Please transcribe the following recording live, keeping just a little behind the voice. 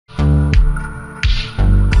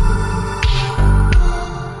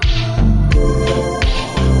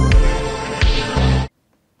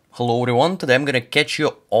Hello everyone, today I'm gonna catch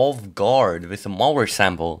you off guard with a malware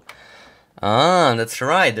sample. Ah, that's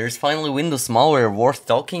right, there's finally Windows malware worth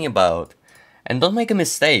talking about. And don't make a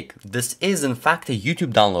mistake, this is in fact a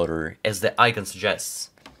YouTube downloader, as the icon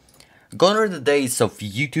suggests. Gone are the days of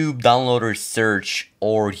YouTube downloader search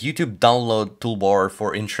or YouTube download toolbar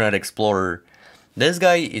for Internet Explorer. This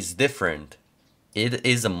guy is different. It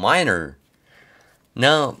is a miner.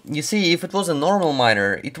 Now, you see, if it was a normal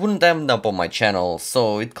miner, it wouldn't end up on my channel,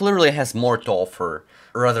 so it clearly has more to offer,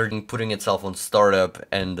 rather than putting itself on startup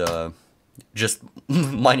and just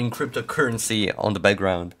mining cryptocurrency on the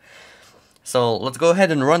background. So let's go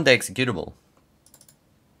ahead and run the executable.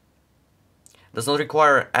 Does not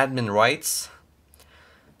require admin rights.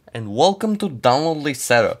 And welcome to Downloadly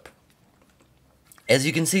Setup. As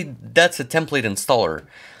you can see, that's a template installer.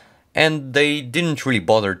 And they didn't really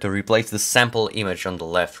bother to replace the sample image on the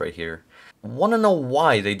left right here. Wanna know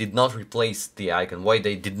why they did not replace the icon, why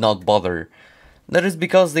they did not bother? That is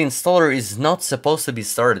because the installer is not supposed to be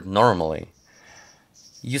started normally.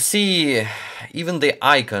 You see, even the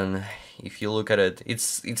icon, if you look at it,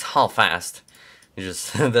 it's half-assed. It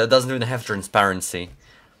just that doesn't even have transparency.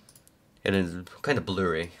 It is kind of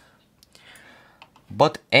blurry.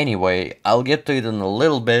 But anyway, I'll get to it in a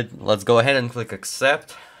little bit. Let's go ahead and click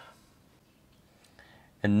accept.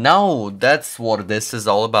 And now that's what this is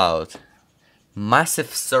all about.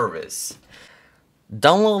 Massive service.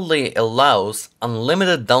 Downloadly allows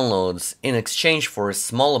unlimited downloads in exchange for a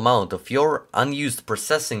small amount of your unused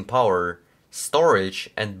processing power,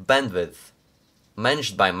 storage and bandwidth,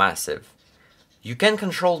 managed by Massive. You can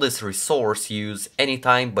control this resource use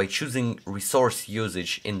anytime by choosing resource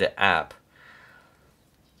usage in the app.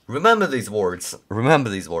 Remember these words.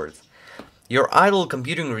 Your idle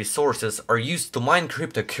computing resources are used to mine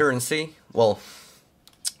cryptocurrency, well,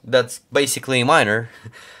 that's basically a miner,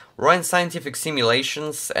 run scientific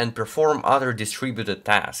simulations and perform other distributed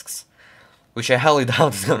tasks. Which I highly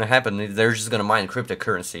doubt is gonna happen, they're just gonna mine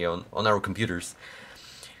cryptocurrency on our computers.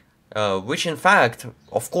 Which in fact,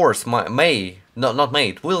 of course,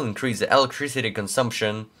 it will increase the electricity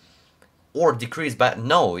consumption or decrease,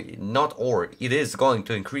 it is going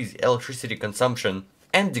to increase electricity consumption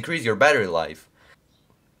and decrease your battery life.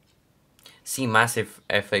 See Massive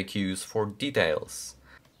FAQs for details.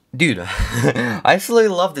 Dude, I actually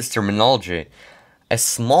love this terminology. A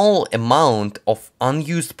small amount of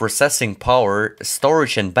unused processing power,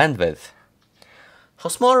 storage and bandwidth. How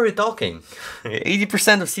small are we talking?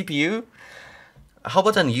 80% of CPU? How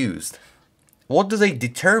about unused? What do they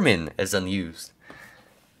determine as unused?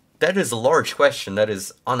 That is a large question that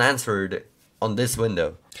is unanswered on this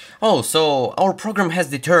window. Oh, so our program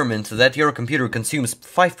has determined that your computer consumes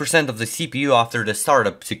 5% of the CPU after the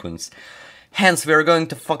startup sequence. Hence, we are going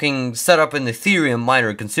to fucking set up an Ethereum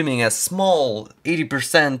miner consuming a small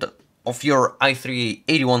 80% of your i3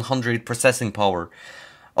 8100 processing power.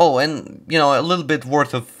 Oh, and, you know, a little bit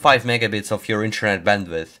worth of 5 megabits of your internet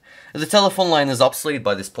bandwidth. The telephone line is obsolete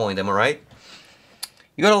by this point, am I right?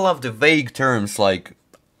 You gotta love the vague terms like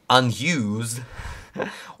unused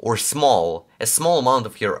or small, a small amount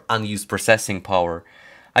of your unused processing power.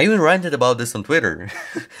 I even ranted about this on Twitter.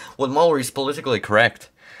 When malware is politically correct.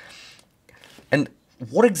 And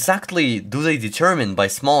what exactly do they determine by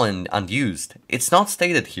small and unused? It's not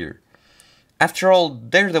stated here. After all,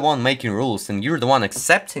 they're the one making rules and you're the one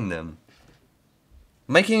accepting them.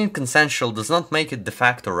 Making it consensual does not make it de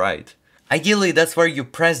facto right. Ideally, that's where you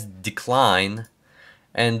press decline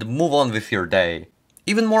and move on with your day.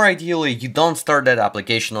 Even more ideally, you don't start that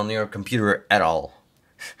application on your computer at all.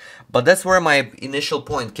 But that's where my initial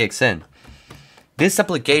point kicks in. This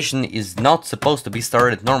application is not supposed to be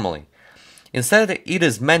started normally. Instead, it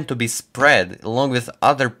is meant to be spread along with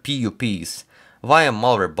other PUPs via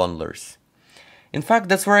malware bundlers. In fact,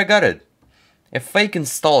 that's where I got it. A fake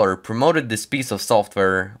installer promoted this piece of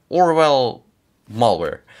software, or well,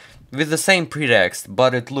 malware, with the same pretext,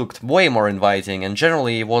 but it looked way more inviting and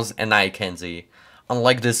generally was an eye candy.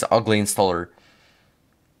 Unlike this ugly installer.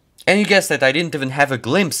 And you guessed it, I didn't even have a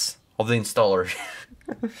glimpse of the installer.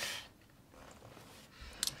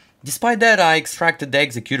 Despite that, I extracted the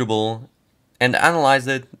executable and analyzed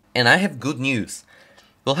it, and I have good news.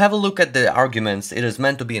 We'll have a look at the arguments it is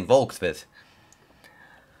meant to be invoked with.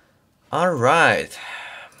 Alright.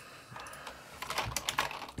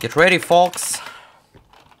 Get ready, folks.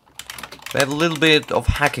 We have a little bit of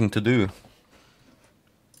hacking to do.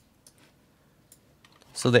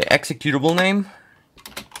 So the executable name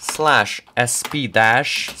 /sp-/very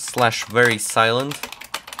silent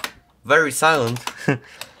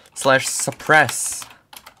 /suppress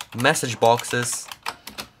message boxes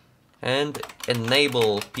and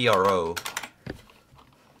enable PRO.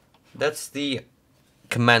 That's the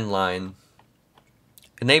command line.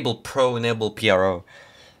 Enable Pro, enable PRO.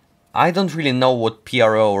 I don't really know what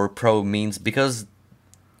PRO or Pro means because,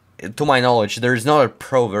 to my knowledge, there is not a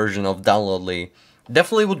Pro version of Downloadly.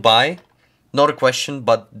 Definitely would buy, not a question,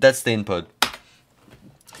 but that's the input.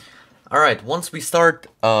 Alright, once we start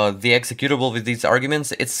the executable with these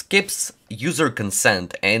arguments, it skips user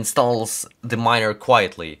consent and installs the miner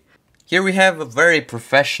quietly. Here we have a very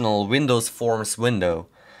professional Windows Forms window.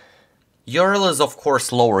 URL is of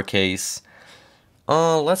course lowercase.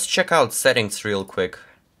 Let's check out settings real quick.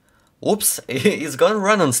 Oops, it's gonna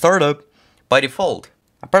run on startup by default.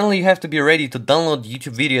 Apparently you have to be ready to download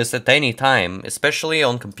YouTube videos at any time, especially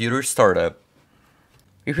on computer startup.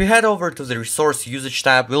 If we head over to the resource usage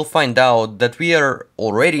tab, we'll find out that we are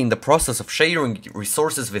already in the process of sharing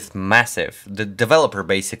resources with Massive, the developer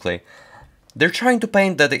basically. They're trying to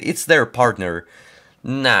paint that it's their partner.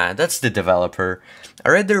 Nah, that's the developer. I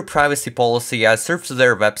read their privacy policy, I surfed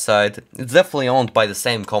their website, it's definitely owned by the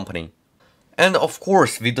same company. And of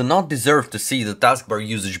course, we do not deserve to see the taskbar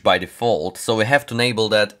usage by default, so we have to enable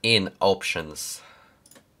that in options.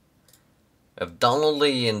 If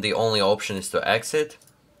Downloadly and the only option is to exit,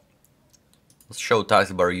 let's show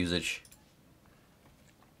taskbar usage.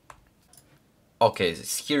 Okay,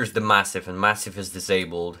 here's the Massive, and Massive is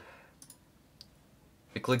disabled.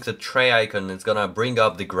 If you click the tray icon, it's gonna bring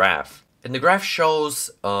up the graph. And the graph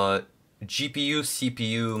shows GPU,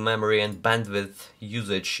 CPU, memory and bandwidth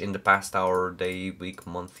usage in the past hour, day, week,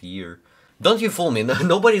 month, year. Don't you fool me,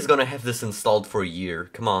 nobody's gonna have this installed for a year,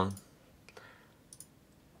 come on.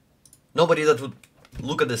 Nobody that would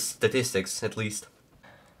look at the statistics, at least.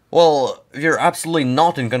 Well, we're absolutely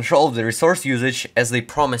not in control of the resource usage as they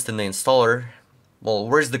promised in the installer. Well,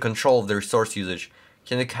 where's the control of the resource usage?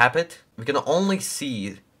 Can we cap it? We can only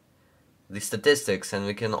see the statistics and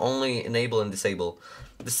we can only enable and disable.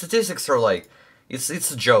 The statistics are like, it's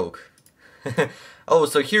a joke. Oh,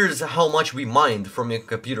 so here's how much we mined from your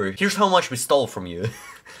computer. Here's how much we stole from you.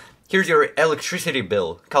 Here's your electricity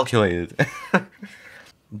bill, calculated.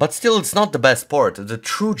 But still, it's not the best part. The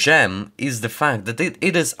true gem is the fact that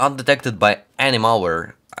it is undetected by any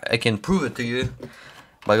malware. I can prove it to you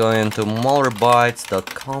by going into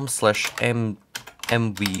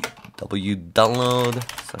malwarebytes.com/mvw download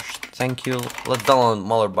 /thank you. Let's download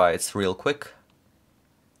malwarebytes real quick.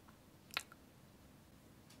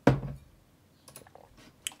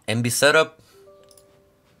 MB setup.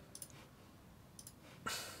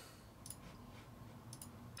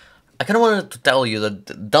 I kind of wanted to tell you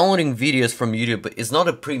that downloading videos from YouTube is not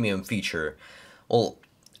a premium feature. Well,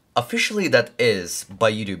 officially that is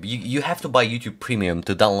by YouTube. You have to buy YouTube Premium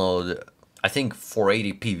to download, I think,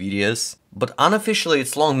 480p videos. But unofficially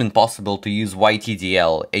it's long been possible to use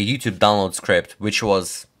YTDL, a YouTube download script, which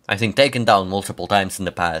was, I think, taken down multiple times in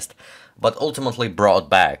the past, but ultimately brought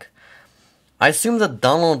back. I assume that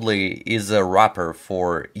Downloadly is a wrapper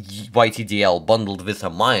for YTDL bundled with a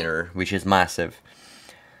miner, which is Massive.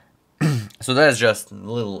 So that's just a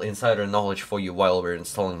little insider knowledge for you while we're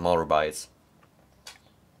installing malwarebytes.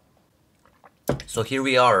 So here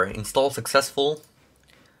we are, install successful.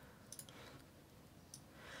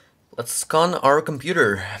 Let's scan our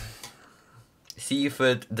computer. See if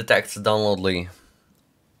it detects Downloadly.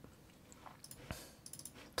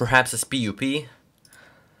 Perhaps it's PUP.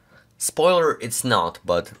 Spoiler, it's not,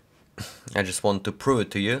 but I just want to prove it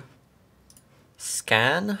to you.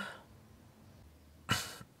 Scan.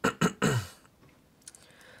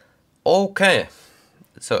 Okay,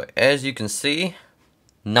 so as you can see,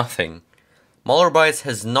 nothing. Malwarebytes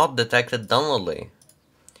has not detected Downloadly.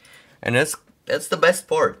 And that's the best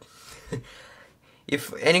part.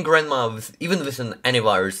 If any grandma, even with an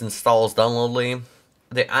antivirus, installs Downloadly,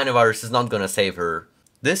 the antivirus is not gonna save her.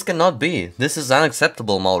 This cannot be. This is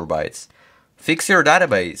unacceptable, Malwarebytes. Fix your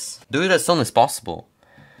database. Do it as soon as possible.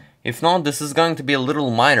 If not, this is going to be a little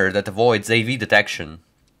miner that avoids AV detection.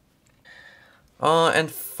 And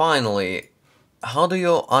finally, how do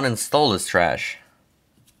you uninstall this trash?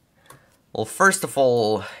 Well, first of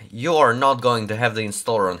all, you are not going to have the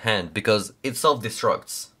installer on hand because it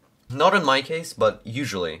self-destructs. Not in my case, but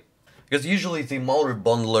usually. Because usually the malware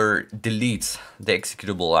bundler deletes the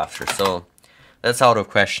executable after, so that's out of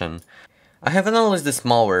question. I have analyzed this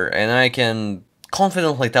malware and I can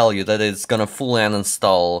confidently tell you that it's gonna fully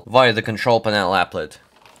uninstall via the control panel applet.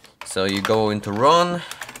 So you go into run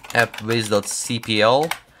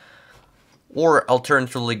appwiz.cpl, or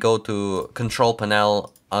alternatively go to control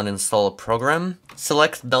panel, uninstall a program,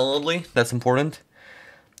 select Downloadly, that's important,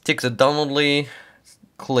 tick the Downloadly,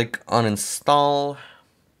 click uninstall,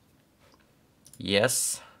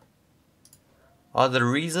 yes, other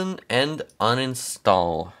reason, and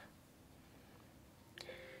uninstall.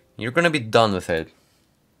 you're gonna be done with it.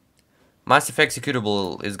 Massive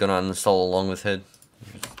executable is gonna uninstall along with it.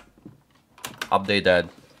 Update that,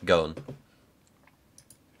 gone.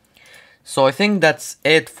 So I think that's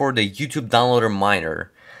it for the YouTube downloader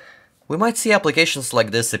miner. We might see applications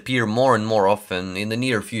like this appear more and more often in the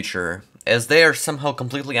near future, as they are somehow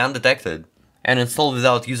completely undetected and installed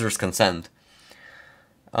without users' consent.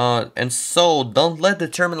 And so don't let the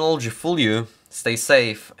terminology fool you, stay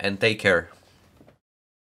safe and take care.